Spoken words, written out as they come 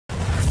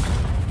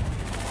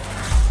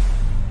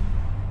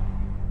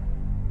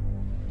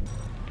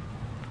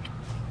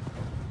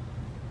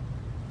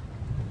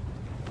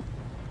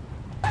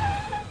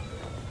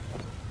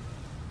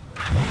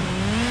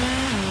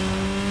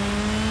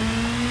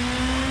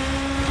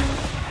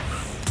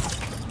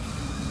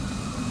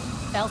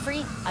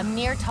Belfry, I'm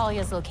near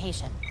Talia's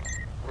location.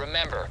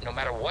 Remember, no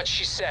matter what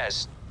she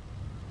says...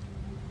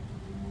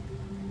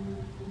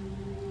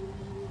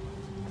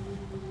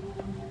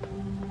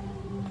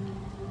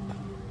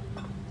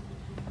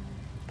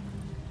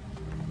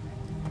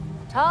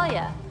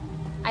 Talia,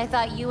 I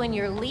thought you and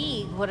your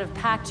league would have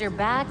packed your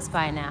bags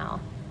by now.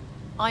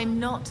 I'm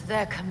not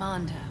their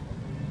commander.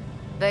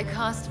 They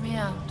cast me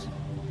out.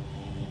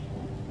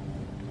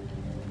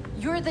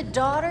 You're the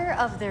daughter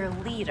of their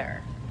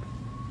leader.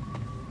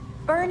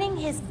 Burning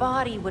his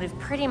body would have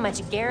pretty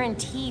much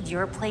guaranteed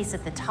your place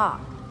at the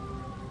top.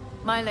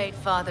 My late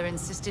father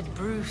insisted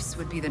Bruce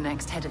would be the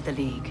next head of the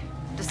League,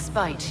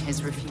 despite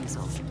his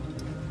refusal.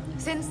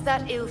 Since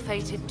that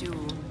ill-fated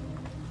duel,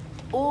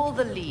 all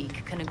the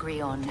League can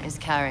agree on is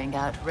carrying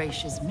out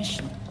Raish's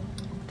mission.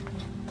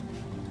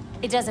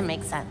 It doesn't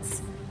make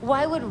sense.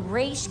 Why would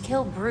Raish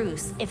kill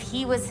Bruce if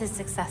he was his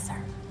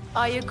successor?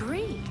 I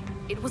agree.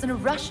 It was an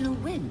irrational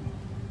whim.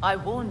 I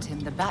warned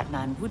him the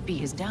Batman would be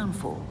his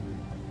downfall.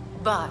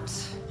 But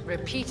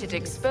repeated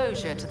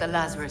exposure to the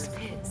Lazarus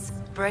Pits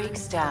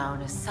breaks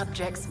down a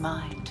subject's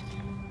mind.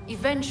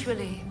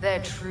 Eventually,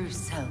 their true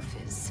self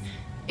is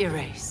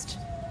erased.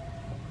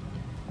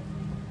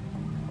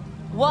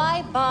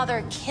 Why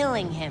bother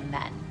killing him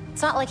then?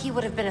 It's not like he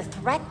would have been a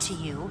threat to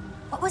you.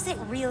 What was it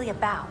really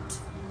about?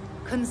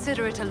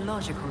 Consider it a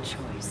logical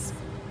choice.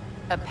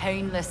 A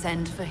painless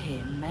end for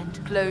him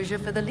and closure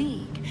for the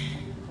League.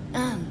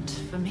 And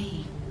for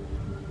me.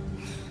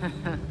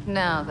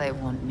 Now they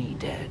want me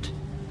dead.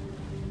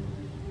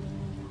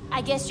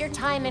 I guess your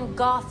time in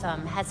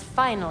Gotham has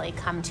finally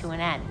come to an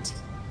end.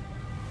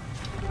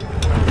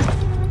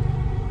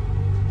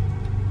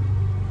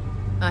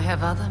 I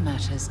have other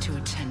matters to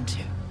attend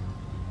to.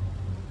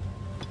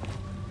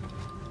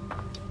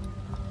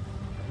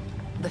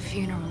 The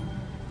funeral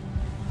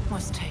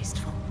was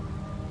tasteful.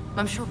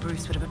 I'm sure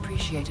Bruce would have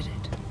appreciated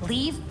it.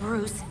 Leave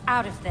Bruce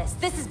out of this.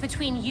 This is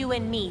between you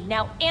and me.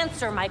 Now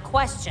answer my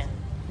question.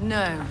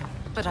 No,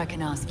 but I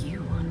can ask you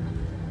one.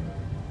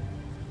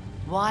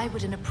 Why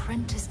would an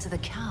apprentice to the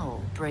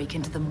Cowl break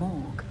into the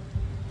morgue?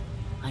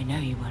 I know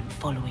you weren't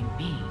following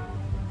me.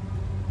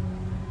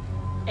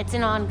 It's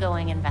an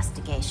ongoing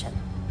investigation.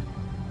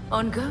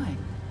 Ongoing?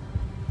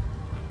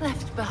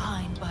 Left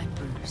behind by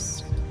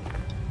Bruce.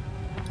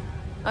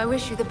 I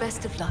wish you the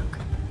best of luck.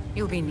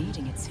 You'll be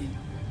needing it soon.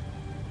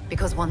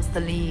 Because once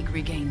the League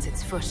regains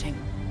its footing,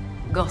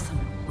 Gotham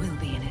will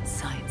be in its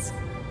sights.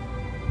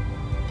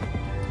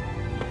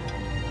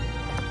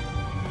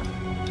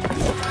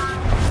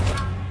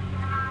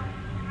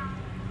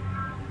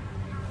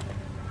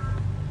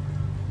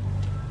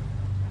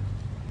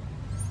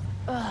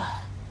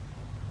 Ugh.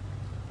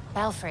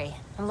 Belfry,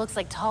 it looks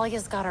like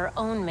Talia's got her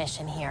own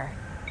mission here.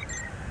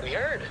 We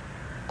heard.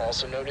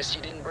 Also noticed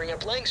you didn't bring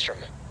up Langstrom.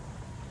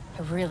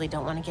 I really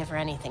don't want to give her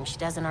anything she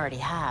doesn't already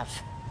have.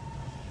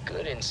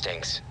 Good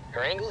instincts.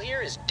 Her angle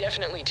here is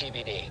definitely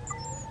TBD.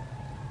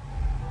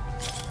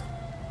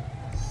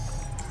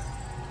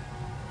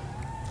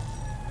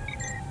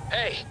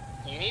 Hey,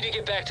 you need to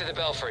get back to the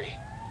Belfry.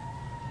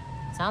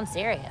 Sounds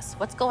serious.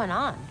 What's going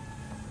on?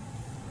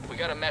 We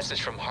got a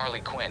message from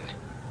Harley Quinn.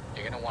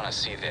 You're gonna want to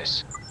see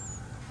this.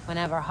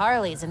 Whenever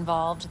Harley's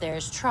involved,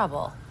 there's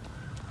trouble.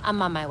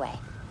 I'm on my way.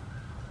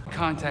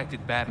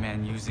 Contacted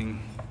Batman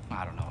using,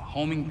 I don't know, a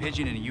homing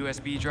pigeon and a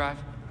USB drive.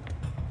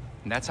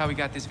 And that's how we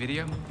got this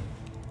video?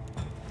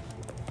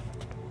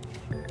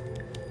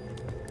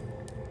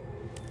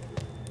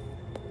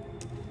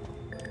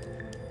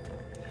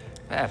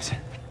 Babs,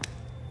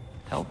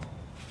 help?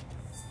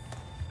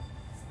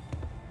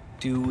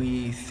 Do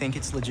we think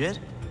it's legit?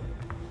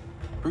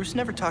 Bruce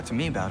never talked to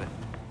me about it.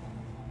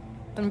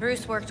 When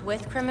Bruce worked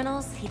with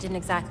criminals, he didn't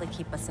exactly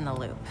keep us in the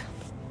loop.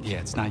 Yeah,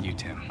 it's not you,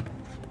 Tim.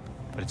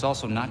 But it's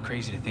also not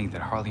crazy to think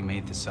that Harley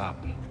made this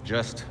up.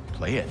 Just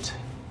play it.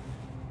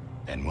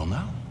 Then we'll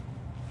know.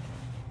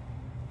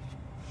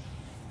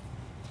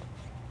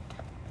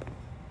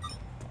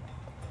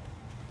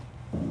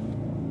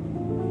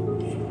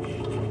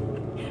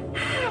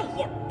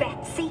 Hiya,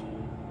 Betsy.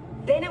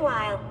 Been a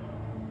while.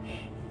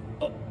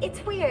 It's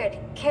weird,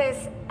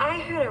 'cause I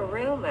heard a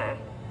rumor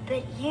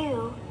that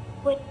you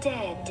were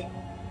dead.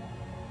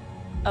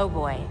 Oh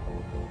boy.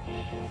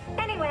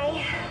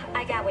 Anyway,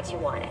 I got what you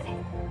wanted.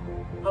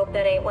 Hope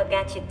that ain't what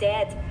got you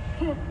dead.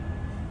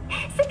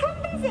 So come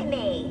visit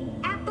me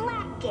at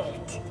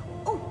Blackgate.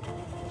 Ooh.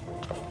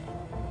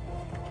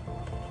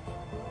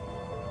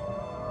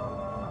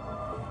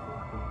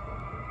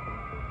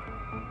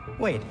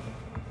 Wait.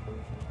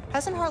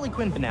 Hasn't Harley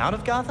Quinn been out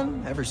of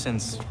Gotham ever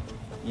since,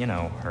 you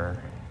know,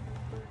 her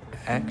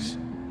ex?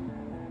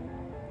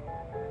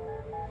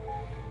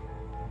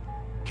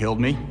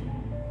 Killed me?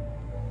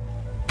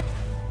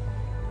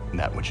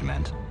 That what you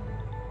meant?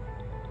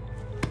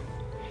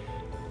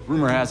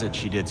 Rumor has it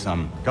she did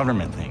some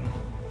government thing.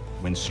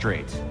 Went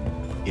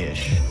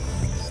straight-ish.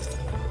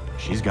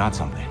 She's got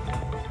something.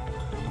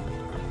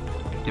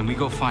 Then we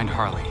go find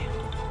Harley.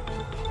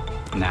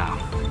 Now.